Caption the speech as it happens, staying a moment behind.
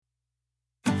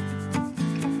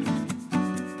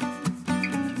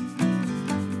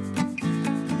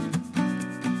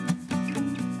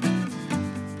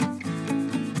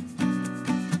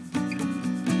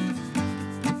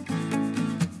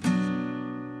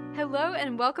Hello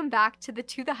and welcome back to the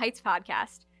To the Heights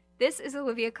podcast. This is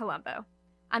Olivia Colombo.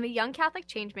 I'm a young Catholic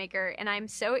changemaker, and I'm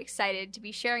so excited to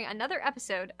be sharing another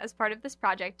episode as part of this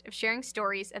project of sharing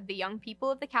stories of the young people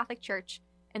of the Catholic Church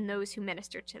and those who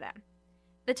minister to them.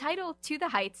 The title, To the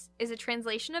Heights, is a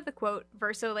translation of the quote,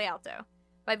 Verso L'Alto,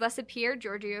 by Blessed Pier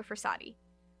Giorgio Frassati,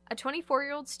 a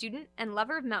 24-year-old student and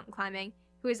lover of mountain climbing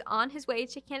who is on his way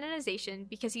to canonization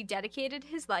because he dedicated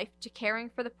his life to caring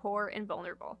for the poor and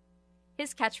vulnerable.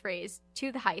 His catchphrase,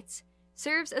 To the Heights,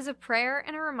 serves as a prayer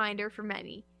and a reminder for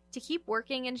many to keep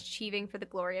working and achieving for the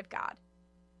glory of God.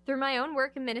 Through my own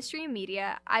work in ministry and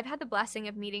media, I've had the blessing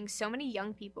of meeting so many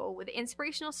young people with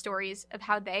inspirational stories of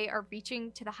how they are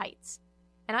reaching to the heights,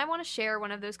 and I want to share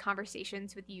one of those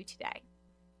conversations with you today.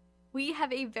 We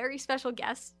have a very special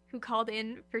guest who called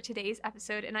in for today's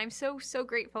episode, and I'm so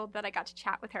grateful that I got to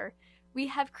chat with her. We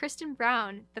have Kristen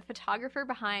Brown, the photographer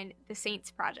behind the Saints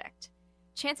Project.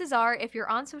 Chances are, if you're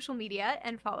on social media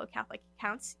and follow Catholic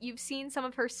accounts, you've seen some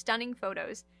of her stunning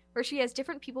photos where she has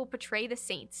different people portray the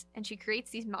saints, and she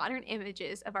creates these modern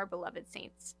images of our beloved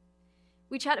saints.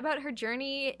 We chat about her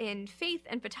journey in faith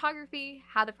and photography,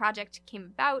 how the project came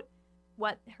about,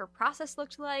 what her process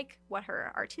looked like, what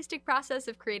her artistic process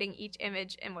of creating each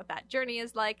image and what that journey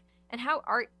is like, and how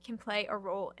art can play a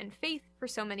role in faith for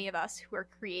so many of us who are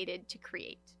created to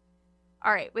create.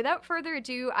 All right, without further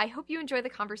ado, I hope you enjoy the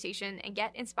conversation and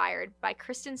get inspired by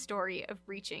Kristen's story of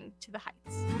reaching to the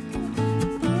heights.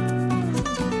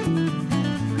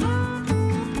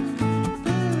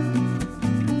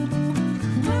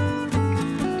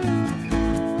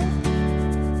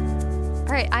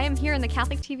 All right, I am here in the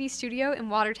Catholic TV studio in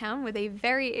Watertown with a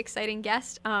very exciting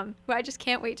guest who I just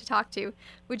can't wait to talk to.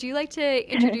 Would you like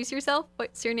to introduce yourself?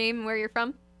 What's your name and where you're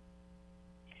from?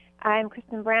 I'm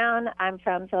Kristen Brown. I'm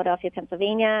from Philadelphia,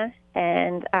 Pennsylvania,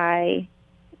 and I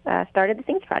started the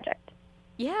Saints Project.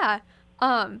 Yeah.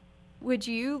 Would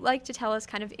you like to tell us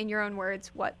kind of in your own words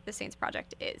what the Saints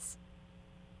Project is?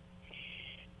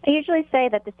 I usually say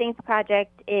that the Saints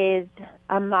Project is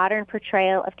a modern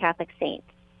portrayal of Catholic saints.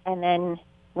 And then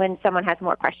when someone has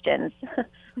more questions,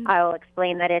 I'll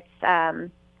explain that it's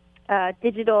a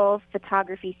digital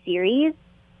photography series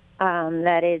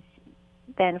that is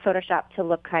then photoshopped to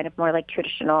look kind of more like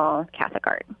traditional Catholic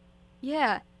art.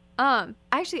 Yeah.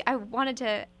 Actually, I wanted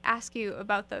to ask you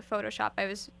about the Photoshop. I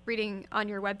was reading on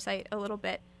your website a little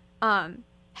bit.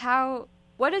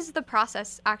 What does the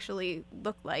process actually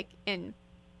look like in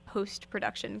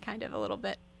post-production, kind of a little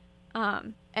bit?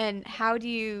 And how do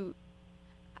you,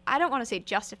 I don't want to say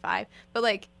justify, but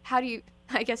like, how do you,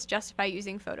 I guess, justify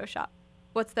using Photoshop?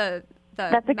 What's the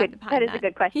that is a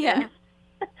good question. Yeah.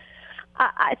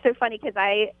 It's so funny because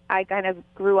I kind of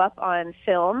grew up on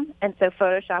film, and so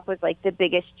Photoshop was like the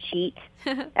biggest cheat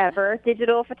ever.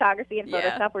 Digital photography and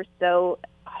Photoshop were so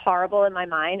horrible in my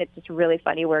mind. It's just really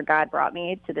funny where God brought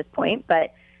me to this point.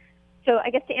 But so I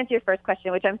guess to answer your first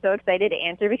question, which I'm so excited to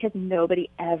answer because nobody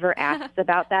ever asks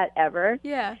about that ever.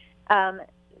 Yeah.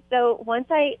 So once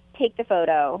I take the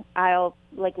photo, I'll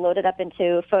like load it up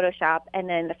into Photoshop, and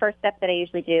then the first step that I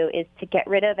usually do is to get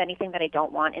rid of anything that I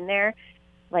don't want in there.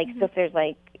 Like, so if there's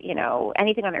like,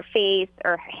 anything on their face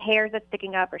or hairs that's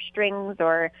sticking up or strings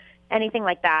or anything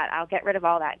like that, I'll get rid of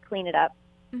all that, clean it up,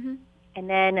 and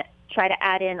then try to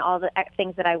add in all the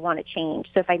things that I want to change.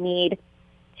 So if I need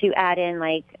to add in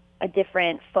like a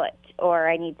different foot, or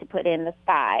I need to put in the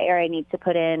sky, or I need to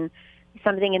put in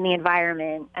something in the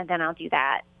environment, and then I'll do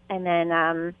that. And then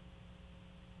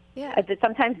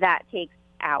sometimes that takes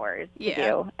hours to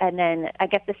do. And then I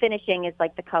guess the finishing is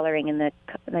like the coloring and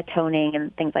the toning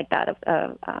and things like that of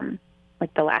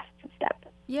like the last step.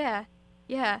 Yeah.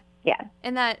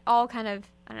 And that all kind of,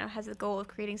 I don't know, has the goal of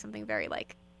creating something very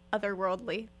like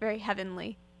otherworldly, very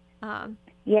heavenly.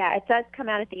 Yeah, it does come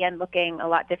out at the end looking a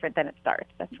lot different than it starts,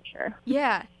 that's for sure.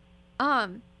 Yeah.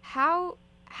 How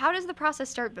does the process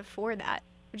start before that?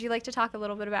 Would you like to talk a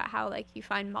little bit about how like you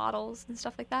find models and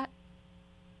stuff like that?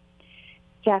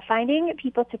 Yeah, finding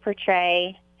people to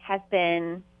portray has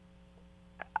been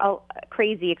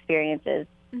crazy experiences.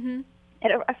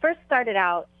 I first started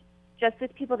out just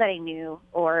with people that I knew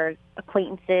or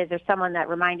acquaintances or someone that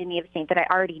reminded me of a saint that I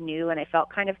already knew, and I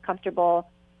felt kind of comfortable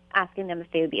asking them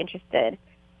if they would be interested.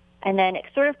 And then it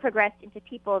sort of progressed into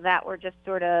people that were just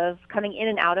sort of coming in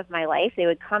and out of my life. They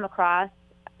would come across,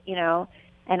 and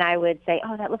I would say,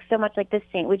 oh, that looks so much like this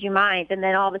saint. Would you mind? And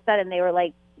then all of a sudden they were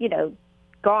like,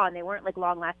 gone. They weren't like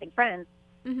long-lasting friends.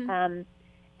 And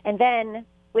then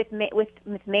with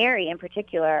Mary in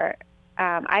particular,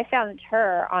 I found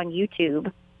her on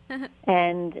YouTube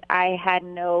And I had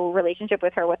no relationship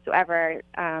with her whatsoever.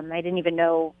 I didn't even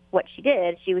know what she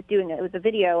did. She was doing it was a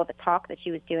video of a talk that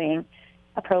she was doing,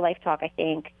 a pro-life talk, I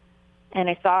think. And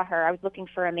I saw her. I was looking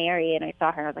for a Mary, and I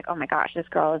saw her. And I was like, oh my gosh, this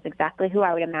girl is exactly who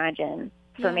I would imagine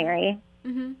for Mary.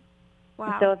 Mm-hmm.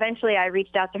 Wow. So eventually I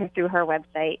reached out to her through her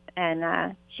website,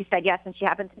 and she said yes, and she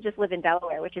happens to just live in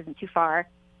Delaware, which isn't too far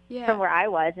from where I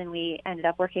was, and we ended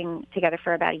up working together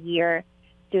for about a year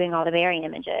doing all the Mary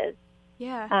images.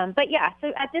 Yeah. But yeah,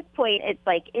 so at this point, it's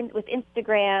like with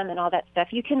Instagram and all that stuff,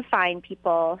 you can find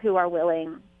people who are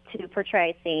willing to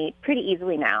portray Saint pretty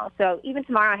easily now. So even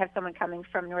tomorrow I have someone coming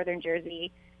from northern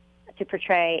Jersey to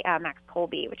portray Max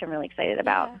Colby, which I'm really excited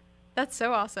about. Yeah. That's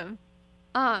so awesome.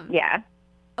 Yeah.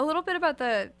 A little bit about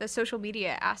the social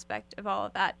media aspect of all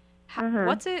of that.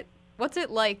 What's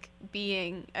it like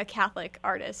being a Catholic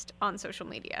artist on social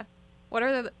media? What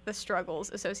are the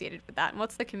struggles associated with that, and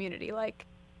what's the community like?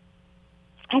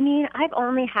 I mean, I've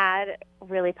only had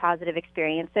really positive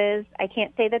experiences. I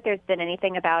can't say that there's been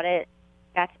anything about it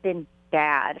that's been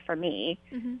bad for me.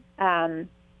 Mm-hmm.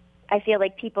 I feel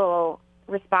like people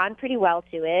respond pretty well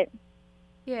to it.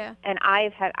 Yeah. And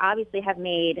obviously have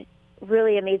made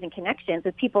really amazing connections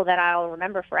with people that I'll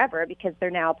remember forever because they're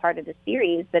now part of the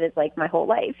series that is like my whole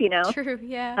life, you know? True,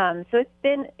 yeah. So it's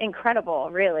been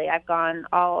incredible, really. I've gone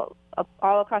all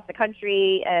across the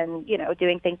country and, you know,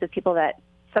 doing things with people that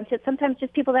sometimes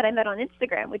just people that I met on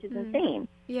Instagram, which is insane.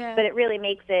 Yeah. But it really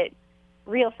makes it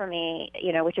real for me,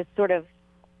 you know, which is sort of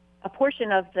a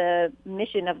portion of the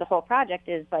mission of the whole project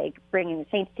is like bringing the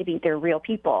saints to be their real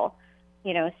people,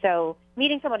 you know. So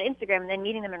meeting someone on Instagram and then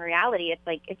meeting them in reality, it's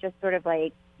like it just sort of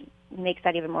like makes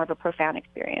that even more of a profound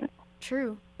experience.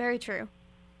 True, very true.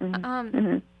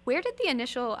 Mm-hmm. Where did the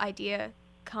initial idea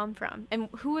come from, and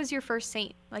who was your first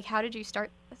saint? Like, how did you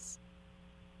start this?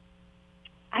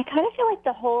 I kind of feel like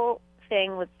the whole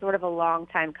thing was sort of a long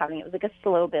time coming. It was like a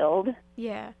slow build.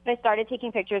 Yeah. But I started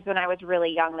taking pictures when I was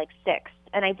really young, like 6,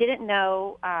 and I didn't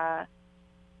know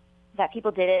that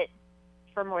people did it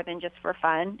for more than just for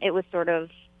fun. It was sort of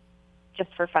just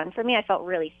for fun for me. I felt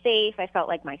really safe. I felt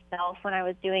like myself when I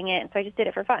was doing it, and so I just did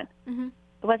it for fun. Mm-hmm.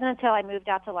 It wasn't until I moved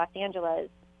out to Los Angeles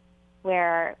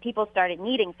where people started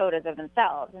needing photos of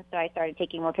themselves, and so I started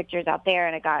taking more pictures out there,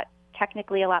 and I got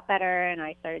technically a lot better, and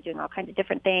I started doing all kinds of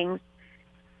different things.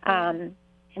 And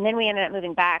then we ended up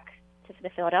moving back to the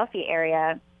Philadelphia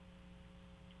area,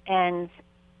 and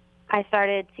I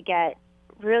started to get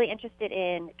really interested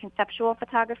in conceptual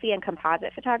photography and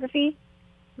composite photography.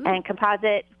 Ooh. And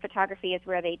composite photography is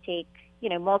where they take, you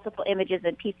know, multiple images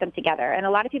and piece them together. And a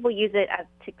lot of people use it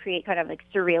to create kind of like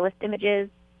surrealist images.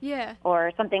 Yeah.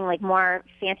 Or something like more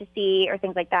fantasy or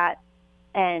things like that.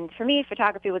 And for me,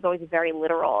 photography was always very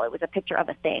literal. It was a picture of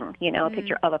a thing, you know, a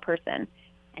picture of a person.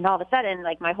 And all of a sudden,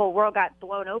 like, my whole world got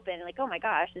blown open. Like, oh, my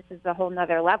gosh, this is a whole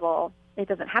nother level. It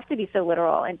doesn't have to be so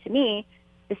literal. And to me,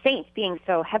 the saints being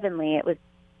so heavenly, it was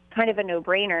kind of a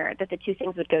no-brainer that the two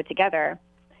things would go together.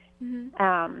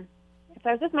 Mm-hmm. So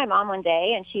I was with my mom one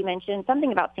day, and she mentioned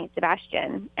something about St.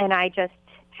 Sebastian. And I just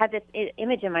had this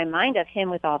image in my mind of him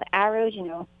with all the arrows, you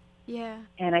know. Yeah.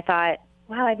 And I thought,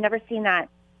 wow, I've never seen that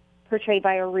portrayed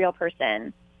by a real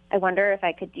person. I wonder if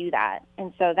I could do that.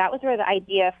 And so that was where the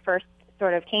idea first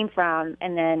sort of came from.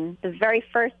 And then the very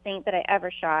first saint that I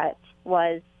ever shot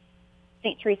was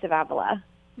St. Teresa of Avila,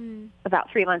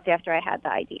 about 3 months after I had the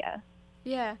idea.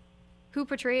 Yeah. Who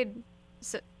portrayed,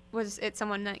 was it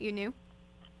someone that you knew?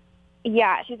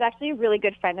 Yeah, she's actually a really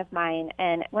good friend of mine.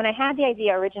 And when I had the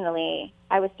idea originally,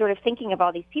 I was sort of thinking of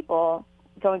all these people,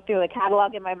 going through a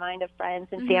catalog in my mind of friends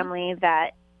and family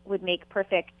that would make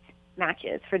perfect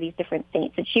matches for these different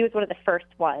saints. And she was one of the first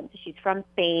ones. She's from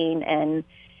Spain, and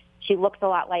she looks a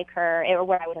lot like her, or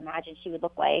what I would imagine she would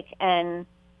look like. And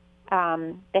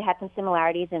they had some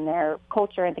similarities in their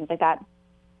culture and things like that.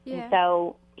 Yeah. And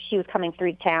so she was coming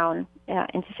through town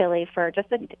into Philly for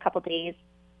just a couple days.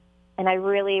 And I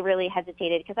really, really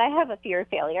hesitated because I have a fear of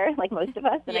failure, like most of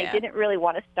us, and I didn't really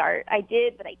want to start. I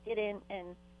did, but I didn't.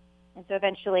 And so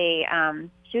eventually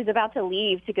she was about to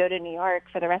leave to go to New York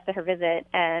for the rest of her visit,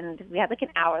 and we had like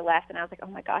an hour left, and I was like, oh,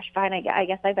 my gosh, fine, I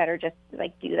guess I better just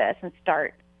like do this and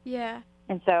start. Yeah.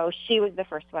 And so she was the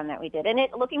first one that we did. And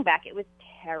looking back, it was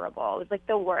terrible. It was like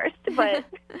the worst. But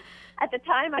at the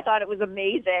time, I thought it was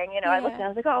amazing. You know, I looked and I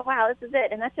was like, oh, wow, this is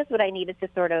it. And that's just what I needed to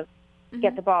sort of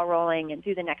get the ball rolling and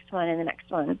do the next one and the next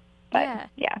one. But,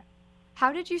 yeah.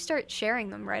 How did you start sharing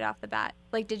them right off the bat?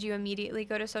 Like, did you immediately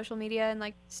go to social media and,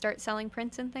 like, start selling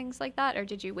prints and things like that? Or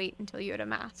did you wait until you had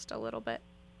amassed a little bit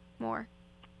more?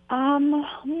 Let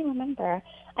me remember.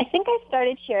 I think I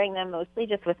started sharing them mostly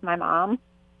just with my mom.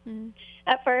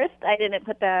 At first, I didn't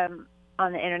put them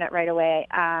on the internet right away.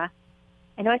 I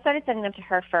know I started sending them to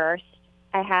her first.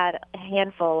 I had a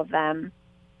handful of them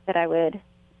that I would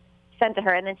send to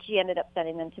her, and then she ended up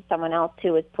sending them to someone else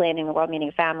who was planning the World Meeting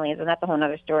of Families, and that's a whole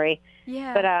other story.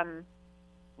 Yeah. But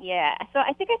yeah, so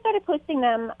I think I started posting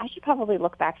them. I should probably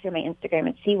look back through my Instagram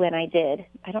and see when I did.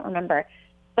 I don't remember.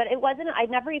 But it wasn't, I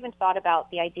never even thought about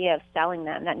the idea of selling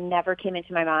them. That never came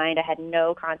into my mind. I had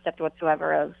no concept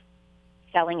whatsoever of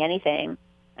selling anything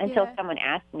until someone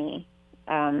asked me,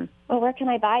 well, where can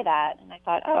I buy that? And I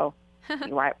thought, oh,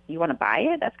 you want to buy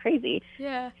it? That's crazy.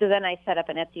 Yeah. So then I set up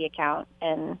an Etsy account,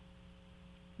 and,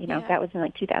 that was in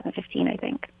like 2015, I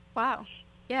think. Wow.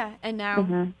 Yeah. And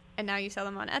now you sell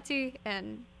them on Etsy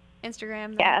and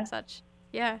Instagram and such.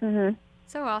 Yeah. Mm-hmm.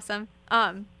 So awesome.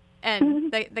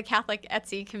 And the Catholic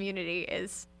Etsy community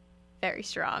is very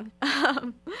strong.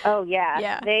 Oh yeah.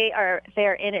 Yeah. They are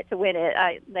in it to win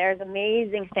it. There's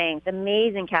amazing things,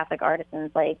 amazing Catholic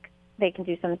artisans. Like, they can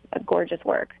do some gorgeous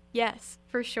work. Yes,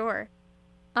 for sure.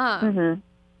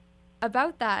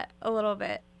 About that a little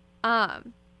bit.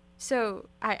 So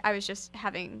I was just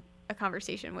having a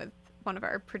conversation with one of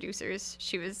our producers.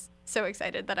 She was so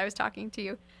excited that I was talking to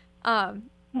you. And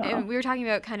we were talking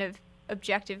about kind of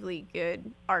objectively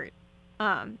good art.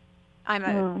 I'm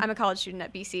a college student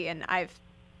at BC, and I've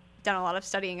done a lot of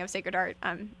studying of sacred art.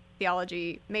 I'm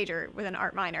theology major with an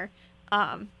art minor.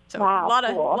 So wow,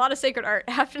 a lot of sacred art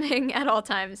happening at all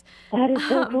times. That is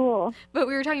so cool. But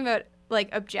we were talking about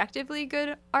like objectively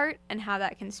good art and how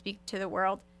that can speak to the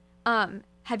world.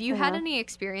 Have you had any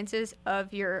experiences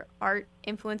of your art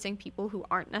influencing people who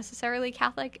aren't necessarily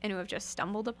Catholic and who have just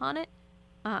stumbled upon it?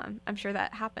 I'm sure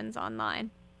that happens online.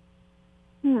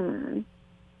 Let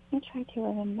me try to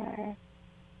remember.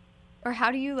 Or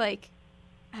how do you, like,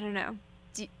 I don't know,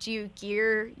 do you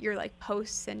gear your, like,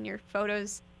 posts and your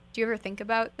photos? Do you ever think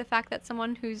about the fact that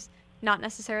someone who's not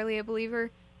necessarily a believer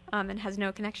and has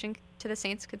no connection to the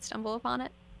saints could stumble upon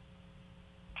it?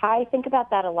 I think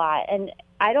about that a lot, and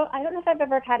I don't know if I've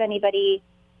ever had anybody.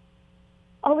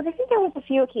 Oh, but I think there was a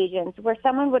few occasions where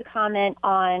someone would comment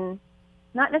on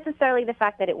not necessarily the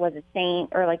fact that it was a saint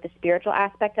or like the spiritual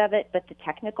aspect of it, but the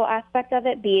technical aspect of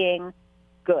it being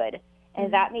good,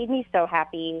 and that made me so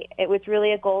happy. It was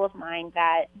really a goal of mine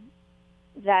that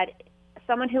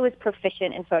someone who was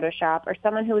proficient in Photoshop or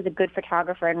someone who was a good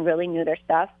photographer and really knew their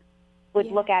stuff would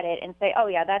look at it and say, "Oh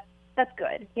yeah, that's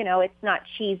good. It's not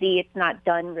cheesy. It's not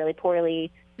done really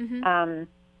poorly."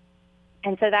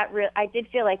 And so I did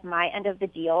feel like my end of the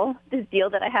deal, this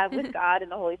deal that I have with God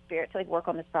and the Holy Spirit to like work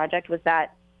on this project, was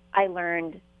that I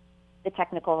learned the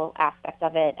technical aspect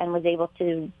of it and was able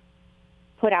to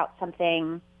put out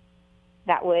something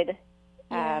that would,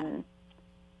 that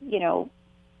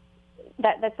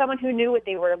someone who knew what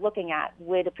they were looking at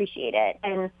would appreciate it.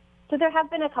 And so there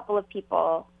have been a couple of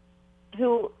people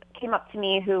who came up to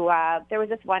me who, there was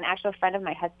this one actual friend of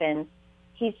my husband's.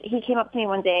 He came up to me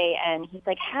one day and he's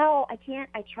like, I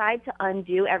tried to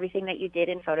undo everything that you did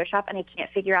in Photoshop and I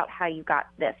can't figure out how you got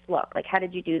this look. Like, how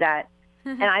did you do that?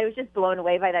 And I was just blown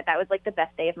away by that. That was like the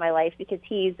best day of my life because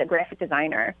he's a graphic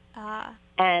designer.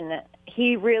 And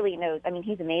he really knows. I mean,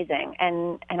 he's amazing.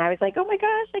 And I was like, oh my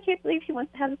gosh, I can't believe he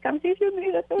wants to have this conversation with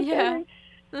me. That's so exciting.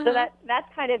 So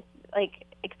that's kind of like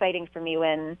exciting for me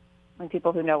when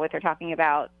people who know what they're talking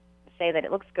about say that it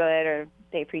looks good or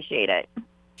they appreciate it.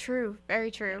 True.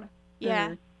 Very true.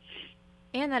 Yeah.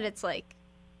 And that it's like,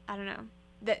 I don't know,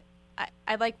 that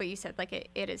I like what you said, like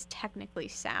it is technically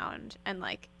sound, and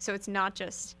like, so it's not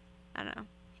just, I don't know,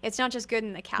 it's not just good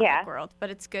in the Catholic world,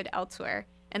 but it's good elsewhere.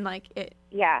 And like it.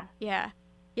 Yeah.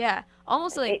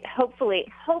 Almost like. Hopefully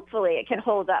it can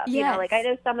hold up. Yes. Like I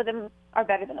know some of them are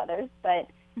better than others, but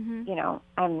I'm,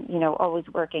 always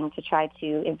working to try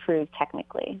to improve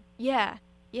technically. Yeah.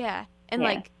 And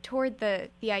like toward the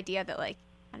idea that like,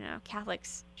 I don't know,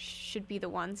 Catholics should be the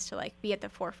ones to like be at the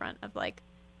forefront of like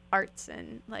arts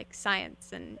and like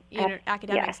science and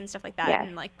academics and stuff like that,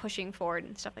 and like pushing forward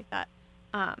and stuff like that.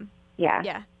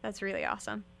 Yeah, that's really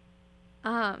awesome.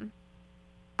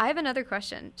 I have another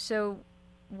question. So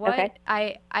what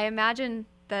I imagine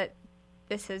that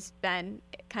this has been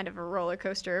kind of a roller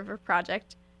coaster of a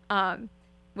project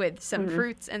with some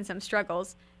fruits and some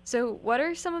struggles. So what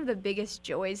are some of the biggest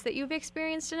joys that you've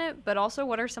experienced in it, but also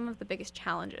what are some of the biggest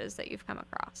challenges that you've come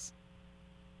across?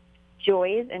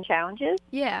 Joys and challenges?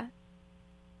 Yeah.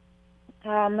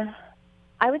 I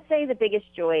would say the biggest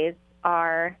joys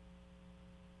are,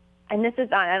 and this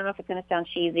is, I don't know if it's going to sound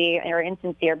cheesy or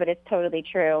insincere, but it's totally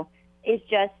true, is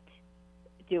just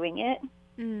doing it.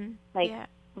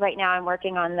 Right now I'm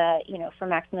working on the, for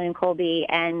Maximilian Kolbe,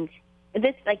 and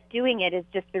this, like, doing it is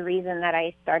just the reason that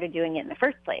I started doing it in the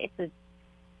first place.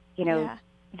 you know, Yeah.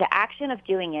 the action of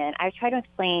doing it. I try to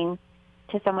explain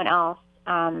to someone else.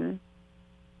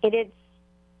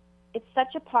 It's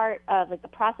such a part of like the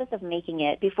process of making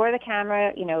it before the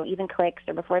camera, you know, even clicks,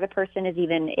 or before the person is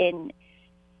even in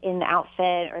the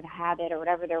outfit or the habit or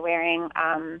whatever they're wearing.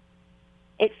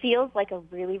 It feels like a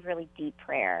really, really deep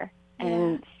prayer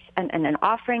and an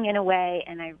offering in a way.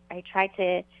 And I try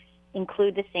to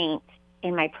include the saint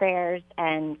in my prayers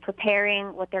and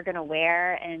preparing what they're going to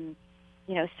wear, and,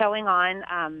 you know, sewing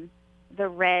on the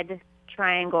red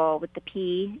triangle with the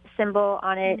P symbol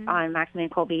on it on Maximilian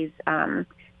Kolbe's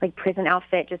like prison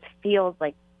outfit just feels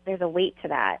like there's a weight to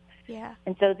that. Yeah.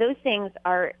 And so those things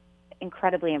are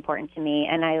incredibly important to me,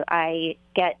 and I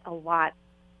get a lot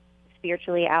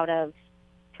spiritually out of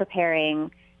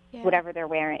preparing whatever they're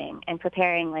wearing, and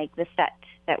preparing like the set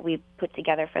that we put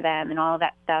together for them, and all of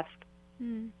that stuff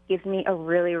gives me a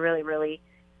really, really, really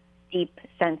deep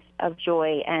sense of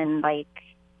joy, and like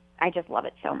I just love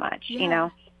it so much, you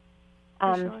know.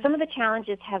 Sure. Some of the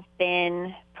challenges have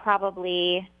been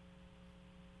probably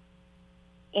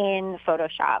in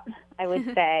Photoshop, I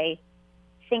would say.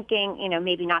 Thinking, you know,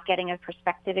 maybe not getting a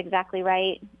perspective exactly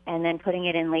right, and then putting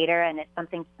it in later and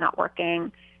something's not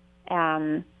working.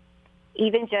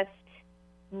 Even just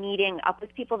meeting up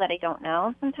with people that I don't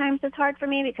know sometimes is hard for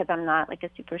me, because I'm not like a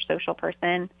super social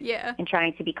person. Yeah. And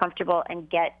trying to be comfortable and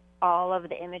get all of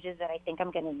the images that I think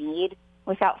I'm going to need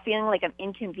without feeling like I'm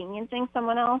inconveniencing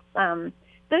someone else.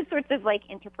 Those sorts of like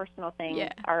interpersonal things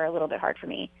are a little bit hard for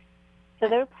me. So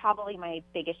they're probably my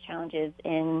biggest challenges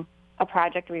in a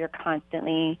project where you're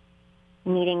constantly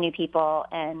meeting new people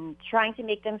and trying to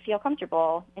make them feel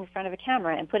comfortable in front of a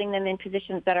camera and putting them in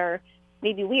positions that are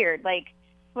maybe weird. Like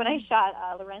when I shot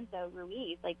Lorenzo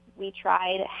Ruiz, like we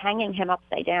tried hanging him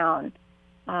upside down,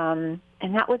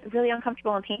 and that was really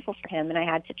uncomfortable and painful for him. And I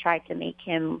had to try to make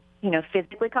him, you know,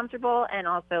 physically comfortable and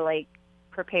also like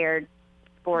prepared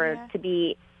for to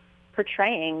be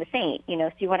portraying the saint, you know.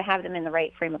 So you want to have them in the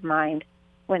right frame of mind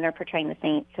when they're portraying the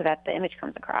saint, so that the image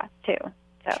comes across too.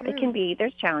 So it can be,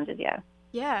 there's challenges,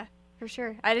 Yeah, for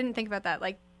sure. I didn't think about that,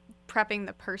 like prepping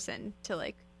the person to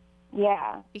like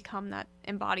become that,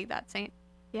 embody that saint.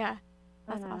 Yeah,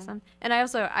 that's awesome. And I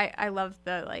also, I love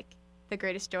the like the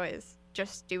greatest joy is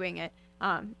just doing it.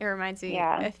 It reminds me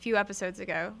a few episodes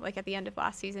ago, like at the end of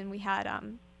last season, we had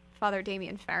Father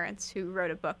Damien Ference, who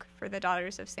wrote a book for the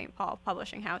Daughters of St. Paul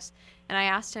Publishing House. And I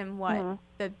asked him what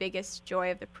the biggest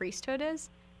joy of the priesthood is.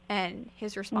 And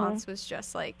his response was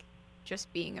just like,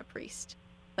 just being a priest.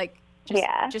 Like,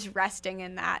 just resting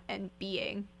in that and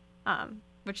being,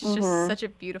 which is just such a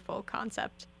beautiful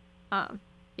concept.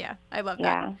 Yeah, I love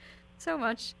that so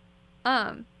much.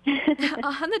 On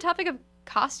the topic of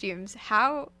costumes,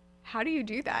 how do you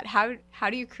do that? How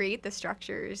do you create the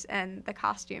structures and the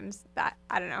costumes that,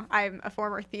 I don't know, I'm a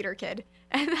former theater kid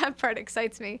and that part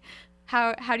excites me.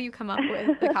 How do you come up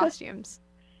with the costumes?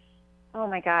 Oh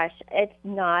my gosh, it's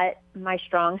not my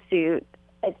strong suit.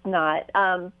 It's not.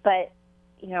 But,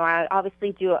 you know, I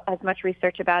obviously do as much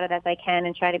research about it as I can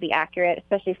and try to be accurate,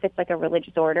 especially if it's like a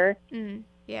religious order.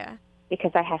 Yeah.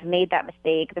 Because I have made that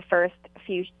mistake. The first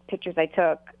few pictures I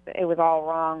took, it was all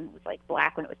wrong. It was like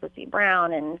black when it was supposed to be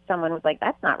brown, and someone was like,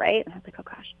 that's not right. And I was like, oh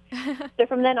gosh. So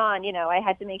from then on, you know, I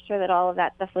had to make sure that all of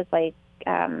that stuff was like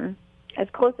as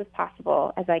close as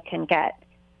possible as I can get.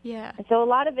 Yeah. And so a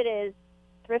lot of it is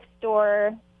thrift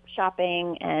store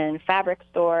shopping and fabric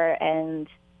store and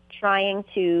trying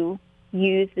to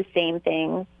use the same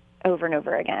things over and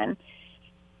over again.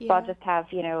 Yeah. So I'll just have,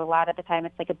 you know, a lot of the time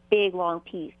it's like a big long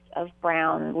piece of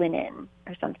brown linen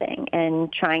or something,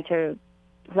 and trying to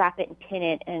wrap it and pin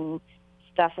it and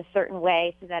stuff a certain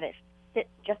way so that it fits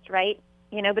just right,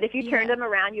 you know. But if you turned them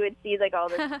around, you would see like all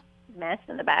this mess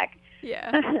in the back.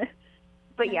 Yeah.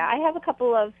 But I have a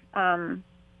couple of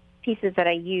pieces that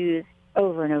I use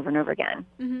over and over and over again.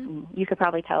 You could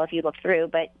probably tell if you look through,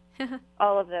 but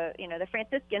all of the, you know, the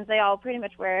Franciscans, they all pretty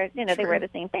much wear, you know, they wear the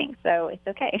same thing, so it's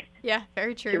okay. Yeah,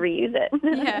 very true. To reuse it.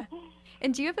 Yeah.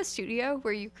 And do you have a studio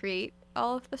where you create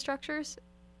all of the structures?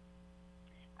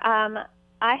 Me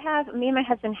and my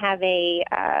husband have a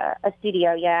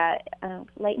studio,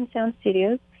 Light and Sound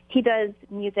Studios. He does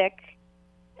music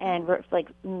and like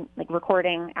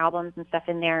recording albums and stuff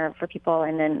in there for people,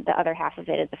 and then the other half of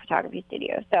it is a photography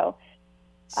studio. So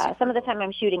some of the time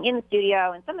I'm shooting in the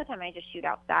studio, and some of the time I just shoot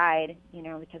outside, you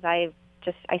know, because I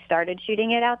started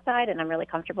shooting it outside, and I'm really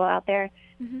comfortable out there.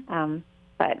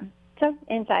 But so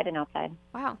inside and outside.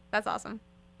 Wow, that's awesome.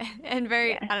 And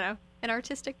very, I don't know, an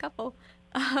artistic couple.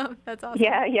 That's awesome.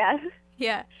 Yeah.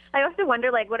 Yeah. I also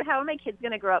wonder, like, how are my kids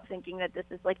going to grow up thinking that this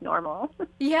is, like, normal?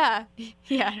 Yeah.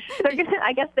 Yeah.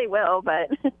 I guess they will, but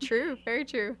True. Very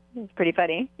true. it's pretty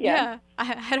funny. Yeah.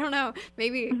 I don't know.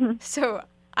 Maybe. Mm-hmm. So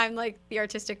I'm like the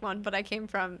artistic one, but I came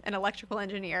from an electrical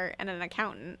engineer and an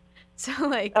accountant. So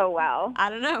like, Oh, wow. I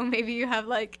don't know. Maybe you have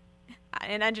like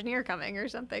an engineer coming or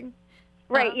something.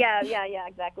 Right. Yeah,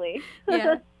 exactly.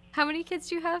 Yeah. How many kids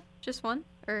do you have? Just one?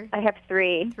 Or I have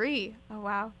 3. 3? Oh,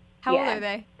 wow. How old are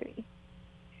they? 3.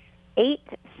 8,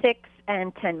 6,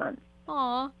 and 10 months.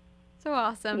 Aw. So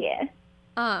awesome. Yeah.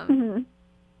 Mm-hmm.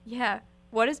 Yeah.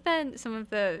 What has been some of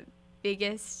the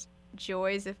biggest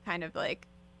joys of kind of like,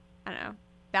 I don't know,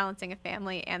 balancing a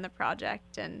family and the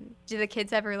project? And do the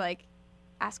kids ever like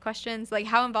ask questions? Like,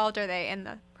 how involved are they in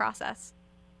the process?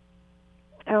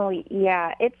 Oh,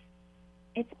 yeah.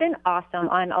 It's been awesome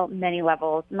on many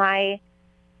levels. My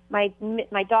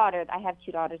daughter, I have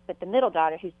 2 daughters, but the middle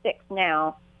daughter, who's 6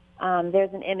 now,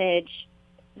 there's an image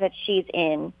that she's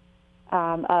in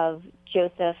of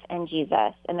Joseph and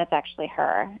Jesus, and that's actually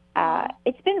her.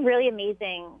 It's been really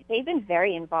amazing. They've been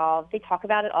very involved. They talk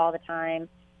about it all the time.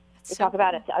 They talk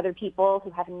about it to other people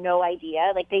who have no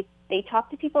idea. Like, they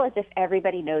talk to people as if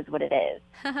everybody knows what it is.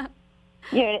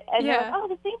 They're like, oh,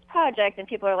 the Saints Project, and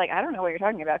people are like, I don't know what you're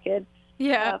talking about, kid.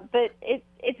 Yeah. But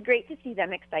it's great to see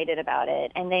them excited about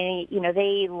it, and they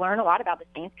learn a lot about the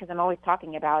Saints because I'm always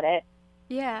talking about it.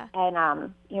 Yeah. And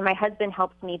my husband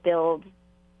helps me build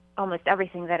almost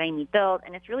everything that I need built,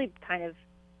 and it's really kind of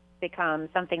become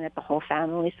something that the whole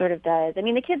family sort of does. I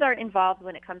mean, the kids aren't involved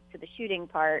when it comes to the shooting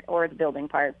part or the building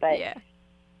part, but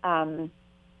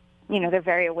they're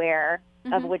very aware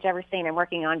of whichever saint I'm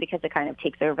working on because it kind of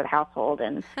takes over the household,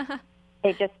 and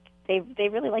they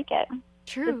really like it.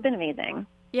 True. It's been amazing.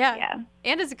 Yeah.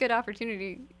 And it's a good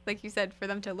opportunity, like you said, for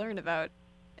them to learn about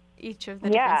each of the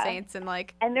different saints and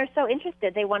like. And they're so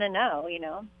interested; they want to know.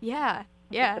 Yeah.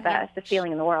 It's the best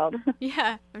feeling in the world.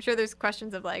 Yeah, I'm sure there's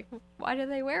questions of like, why do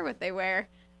they wear what they wear?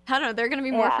 I don't know. They're going to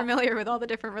be more familiar with all the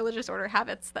different religious order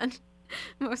habits than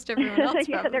most everyone else.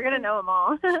 Yeah, they're going to know them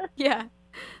all. Yeah,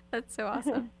 that's so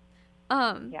awesome.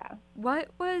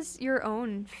 What was your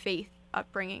own faith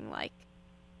upbringing like?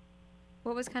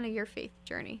 What was kind of your faith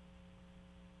journey?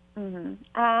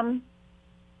 I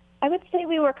would say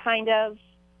we were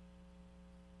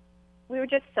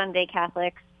just Sunday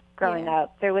Catholics growing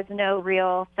up. There was no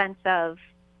real sense of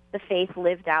the faith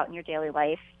lived out in your daily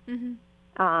life when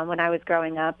I was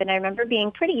growing up. And I remember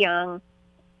being pretty young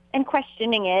and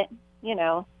questioning it,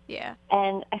 Yeah.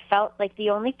 And I felt like the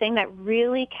only thing that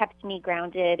really kept me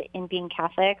grounded in being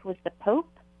Catholic was the Pope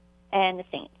and the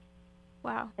saints.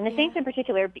 Wow. And the saints in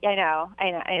particular, I know,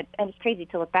 and it's crazy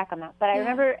to look back on that. But I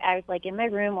remember I was like in my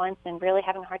room once and really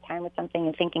having a hard time with something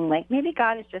and thinking like, maybe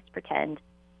God is just pretend.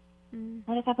 And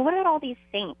I thought, but what about all these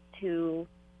saints who,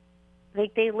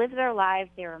 like, they lived their lives?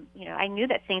 They were, I knew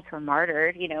that saints were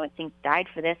martyred, and saints died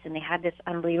for this, and they had this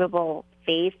unbelievable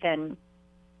faith. And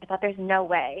I thought, there's no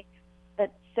way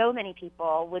that so many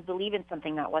people would believe in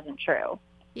something that wasn't true.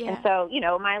 Yeah. And so,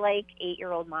 my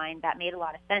 8-year-old mind, that made a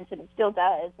lot of sense, and it still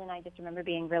does. And I just remember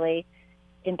being really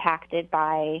impacted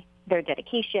by their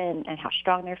dedication and how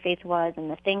strong their faith was, and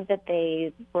the things that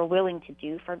they were willing to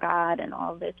do for God, and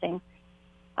all of those things.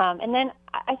 And then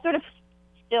I sort of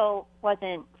still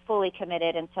wasn't fully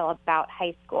committed until about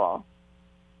high school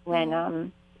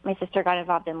when my sister got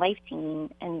involved in Life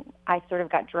Teen, and I sort of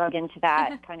got drug into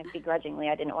that kind of begrudgingly.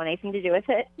 I didn't want anything to do with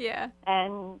it. Yeah.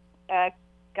 And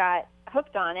got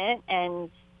hooked on it,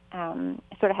 and I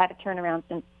sort of had a turnaround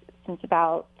since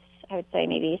about, I would say,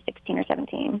 maybe 16 or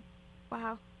 17.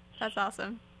 Wow. That's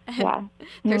awesome. Yeah.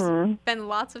 There's been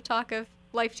lots of talk of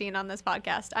Life Teen on this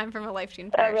podcast. I'm from a Life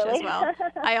Teen parish as well.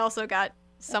 I also got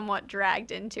somewhat dragged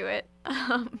into it.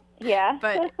 Yeah.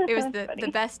 But it was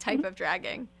the best type of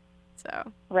dragging.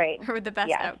 So. Right. Or the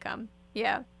best outcome.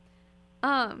 Yeah.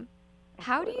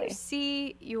 How do you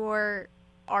see your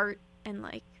art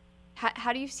and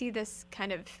how do you see this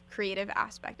kind of creative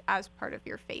aspect as part of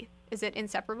your faith? Is it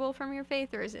inseparable from your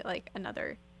faith, or is it like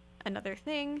another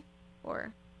thing,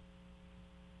 or?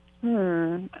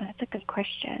 That's a good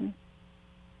question.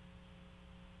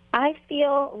 I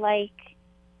feel like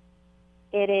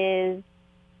it is,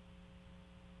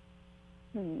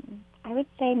 I would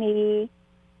say maybe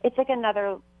it's like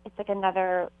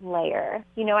another layer.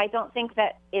 I don't think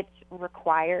that it's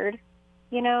required.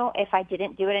 If I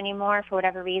didn't do it anymore for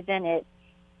whatever reason, it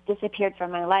disappeared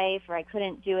from my life, or I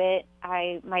couldn't do it,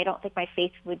 I don't think my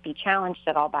faith would be challenged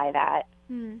at all by that.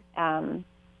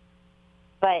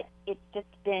 But it's just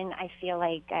been, I feel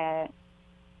like, an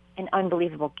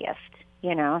unbelievable gift.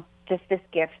 Just this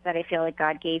gift that I feel like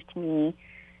God gave to me.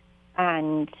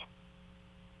 And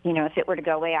if it were to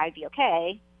go away, I'd be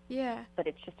okay. Yeah. But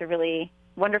it's just a really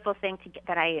wonderful thing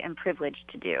that I am privileged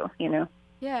to do.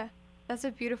 Yeah. That's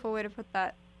a beautiful way to put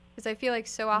that. Because I feel like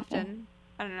so often,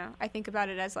 I don't know, I think about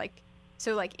it as like,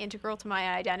 so like integral to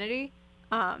my identity.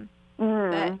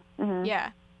 That,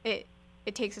 yeah, it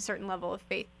takes a certain level of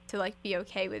faith to like be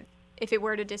okay with, if it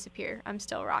were to disappear, I'm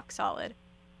still rock solid.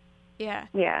 Yeah.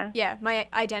 Yeah. Yeah. My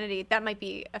identity, that might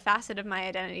be a facet of my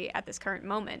identity at this current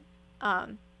moment.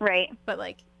 Right. But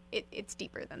like, it's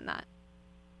deeper than that.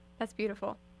 That's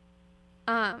beautiful.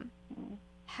 How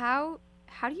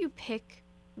do you pick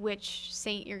which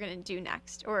saint you're going to do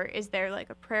next? Or is there like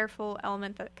a prayerful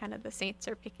element that kind of the saints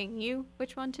are picking you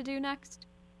which one to do next?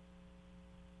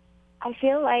 I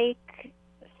feel like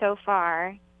so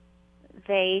far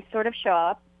they sort of show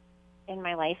up in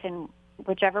my life in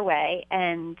whichever way,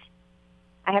 and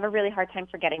I have a really hard time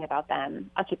forgetting about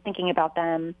them. I'll keep thinking about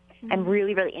them. Mm-hmm. I'm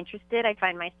really, really interested. I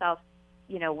find myself,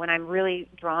 when I'm really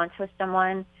drawn to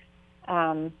someone,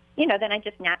 then I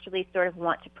just naturally sort of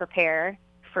want to prepare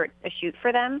for a shoot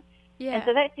for them. Yeah. And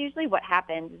so that's usually what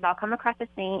happens is I'll come across a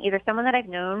saint, either someone that I've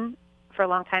known for a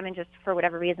long time and just for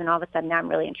whatever reason, all of a sudden now I'm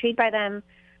really intrigued by them,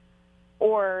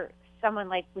 or someone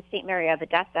like with St. Mary of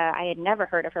Edessa. I had never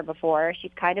heard of her before.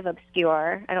 She's kind of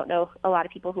obscure. I don't know a lot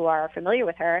of people who are familiar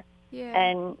with her. Yeah.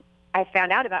 And I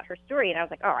found out about her story, and I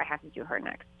was like, oh, I have to do her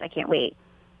next. I can't wait.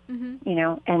 Mm-hmm.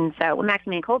 And so with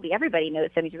Maximilian Kolbe, everybody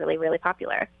knows him. He's really, really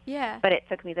popular. Yeah. But it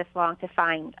took me this long to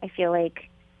find, I feel like,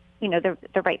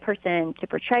 the right person to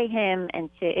portray him, and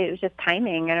it was just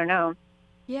timing. I don't know.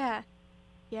 Yeah.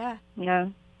 Yeah. Yeah.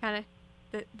 Kind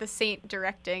of the saint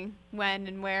directing when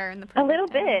and where and the a little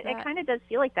bit. It kind of does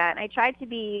feel like that. And I try to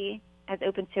be as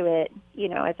open to it,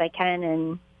 as I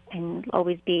can, and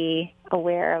always be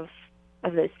aware of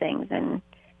those things. And,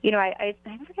 I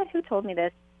forget who told me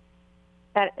this,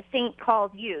 that a saint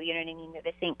calls you, you know what I mean? That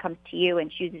the saint comes to you and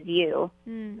chooses you.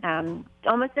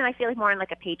 Almost in, I feel like more in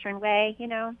like a patron way,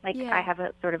 like Yeah. I have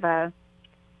a sort of a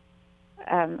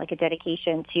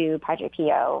dedication to Padre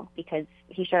Pio because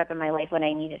he showed up in my life when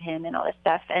I needed him and all this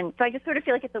stuff. And so I just sort of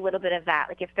feel like it's a little bit of that.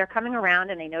 Like if they're coming around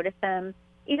and I notice them,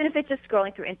 even if it's just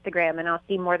scrolling through Instagram and I'll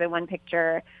see more than one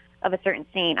picture of a certain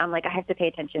saint, I'm like, I have to pay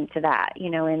attention to that,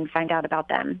 and find out about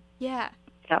them. Yeah,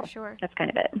 so for sure. That's kind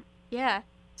of it. Yeah.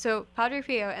 So Padre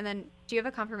Pio, and then do you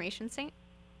have a confirmation saint?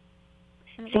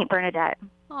 Saint Bernadette.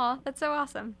 Aw, that's so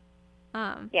awesome.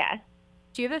 Yeah.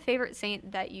 Do you have a favorite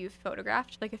saint that you've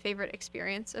photographed, like a favorite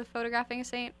experience of photographing a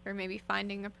saint, or maybe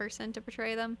finding a person to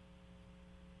portray them?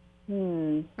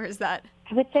 Or is that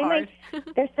I would say hard?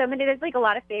 Like there's so many. There's like a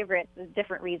lot of favorites with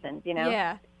different reasons,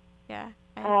 Yeah.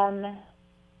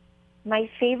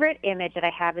 My favorite image that I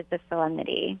have is the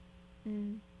Solemnity.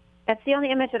 That's the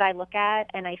only image that I look at,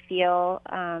 and I feel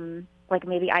like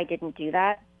maybe I didn't do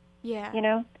that. Yeah.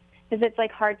 Because it's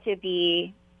like hard to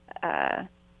be to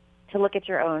look at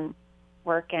your own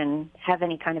work and have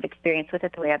any kind of experience with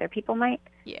it the way other people might.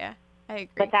 Yeah, I agree.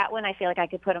 But that one I feel like I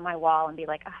could put on my wall and be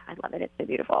like, oh, I love it. It's so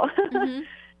beautiful.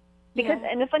 Because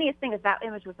and the funniest thing is that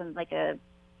image was an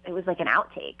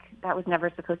outtake. That was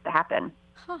never supposed to happen.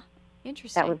 Huh.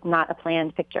 Interesting. That was not a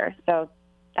planned picture. So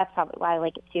that's probably why I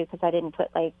like it too, because I didn't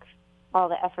put like all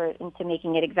the effort into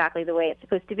making it exactly the way it's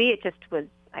supposed to be. It just was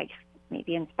like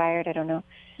maybe inspired. I don't know.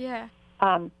 Yeah.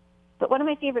 But one of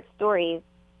my favorite stories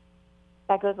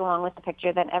that goes along with the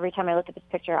picture, that every time I look at this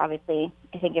picture, obviously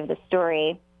I think of the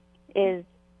story, is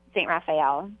St.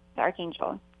 Raphael, the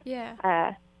Archangel.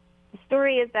 Yeah. The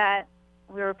story is that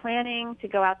we were planning to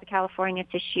go out to California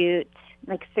to shoot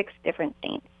like 6 different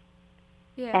saints.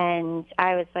 Yeah. And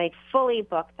I was like fully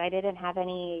booked. I didn't have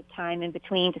any time in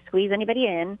between to squeeze anybody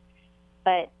in.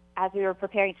 But as we were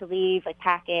preparing to leave, like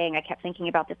packing, I kept thinking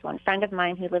about this one friend of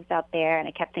mine who lives out there, and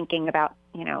I kept thinking about,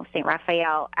 St.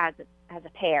 Raphael as a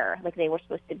pair, like they were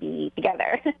supposed to be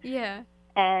together. Yeah.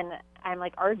 And I'm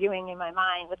like arguing in my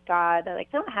mind with God. Like,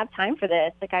 I don't have time for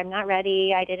this. Like, I'm not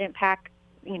ready. I didn't pack,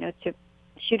 to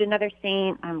shoot another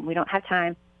saint. We don't have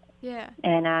time. Yeah.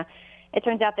 And it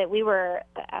turns out that we were,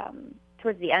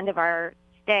 towards the end of our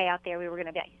stay out there, we were going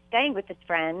to be staying with this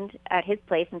friend at his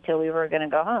place until we were going to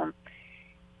go home.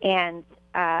 And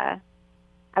I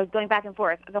was going back and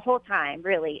forth the whole time,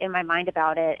 really, in my mind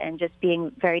about it, and just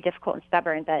being very difficult and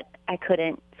stubborn that I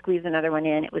couldn't squeeze another one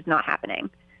in. It was not happening.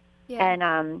 Yeah.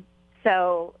 And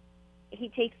so he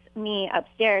takes me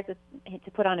upstairs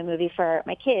to put on a movie for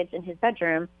my kids in his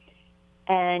bedroom,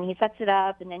 and he sets it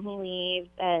up, and then he leaves,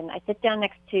 and I sit down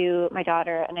next to my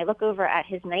daughter, and I look over at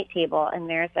his night table, and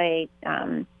there's a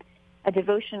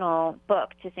devotional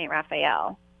book to St.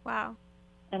 Raphael. Wow.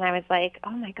 and I was like,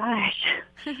 oh my gosh.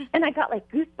 And I got like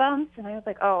goosebumps, and I was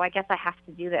like, oh, I guess I have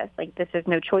to do this. Like, this is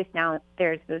no choice now.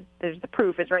 There's the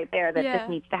proof is right there that this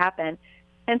needs to happen.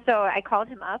 And so I called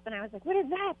him up, and I was like, what is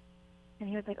that? And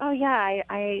he was like, oh yeah,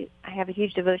 I have a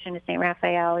huge devotion to Saint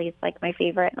Raphael. He's like my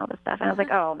favorite and all this stuff. And I was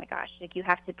like, oh my gosh, like you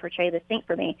have to portray the saint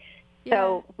for me. Yeah.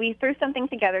 So we threw something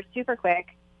together super quick.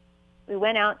 We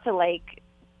went out to like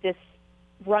this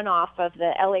runoff of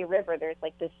the LA River. There's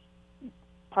like this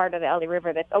part of the LA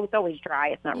River that's it's always dry.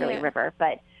 It's not really a river,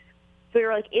 but so we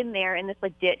were like in there in this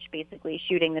like ditch, basically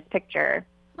shooting this picture.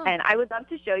 And I would love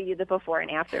to show you the before and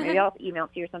after. Maybe I'll email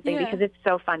it to you or something because it's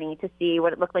so funny to see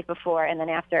what it looked like before and then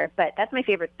after. But that's my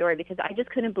favorite story because I just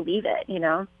couldn't believe it, you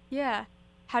know? Yeah.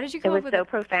 How did you come up with it was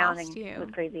so profound costume? And it was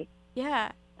crazy.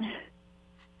 Yeah.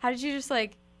 How did you just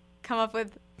like come up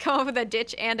with a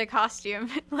ditch and a costume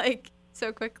like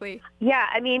so quickly? Yeah,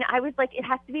 I mean, I was like, it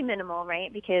has to be minimal,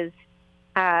 right? Because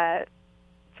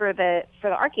for the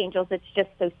archangels, it's just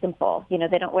so simple. You know,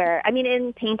 they don't wear. I mean,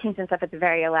 in paintings and stuff, it's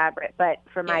very elaborate. But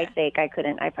for my sake, I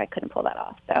probably couldn't pull that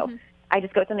off. So I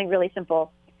just go with something really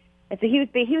simple. And so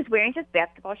he was wearing just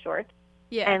basketball shorts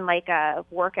and like a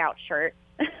workout shirt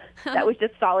that was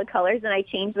just solid colors. And I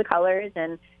changed the colors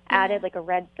and added like a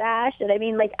red sash. And I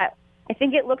mean, like I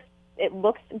think it looks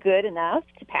good enough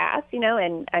to pass. You know,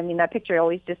 and I mean that picture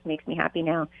always just makes me happy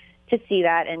now to see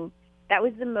that. And that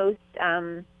was the most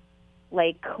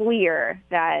like clear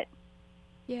that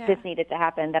this needed to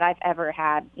happen that I've ever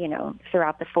had, you know,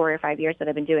 throughout the 4 or 5 years that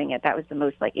I've been doing it. That was the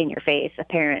most like in your face,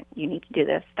 apparent, you need to do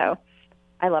this. So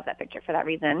I love that picture for that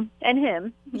reason. And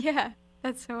him. Yeah,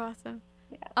 that's so awesome.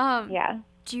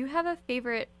 Do you have a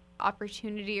favorite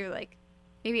opportunity or like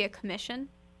maybe a commission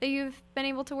that you've been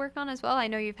able to work on as well? I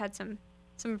know you've had some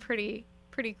pretty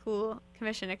cool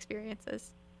commission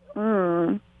experiences.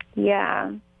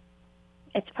 Yeah.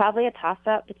 It's probably a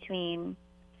toss-up between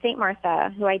St.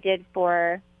 Martha, who I did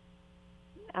for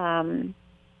a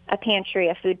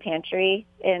food pantry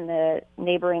in the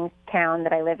neighboring town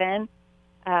that I live in.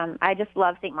 I just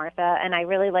love St. Martha, and I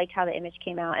really liked how the image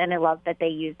came out, and I love that they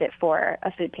used it for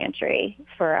a food pantry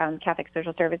for Catholic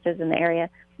Social Services in the area.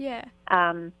 Yeah.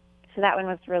 So that one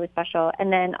was really special.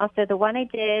 And then also the one I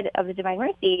did of the Divine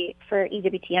Mercy for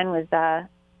EWTN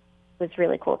was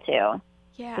really cool, too.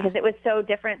 Yeah. Because it was so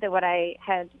different than what I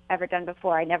had ever done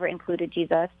before. I never included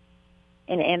Jesus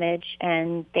in an image,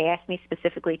 and they asked me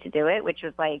specifically to do it, which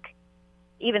was like,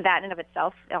 even that in and of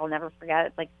itself, I'll never forget.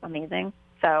 It's like amazing.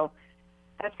 So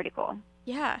that's pretty cool.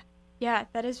 Yeah. Yeah,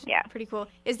 that is pretty cool.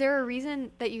 Is there a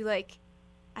reason that you like,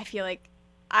 I feel like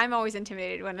I'm always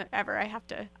intimidated whenever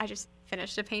I just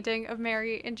finished a painting of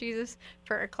Mary and Jesus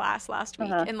for a class last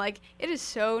week. And like, it is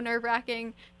so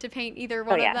nerve-wracking to paint either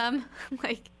one of them.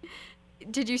 Like,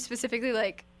 did you specifically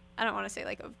like, I don't want to say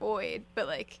like avoid, but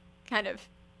like kind of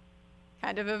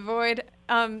avoid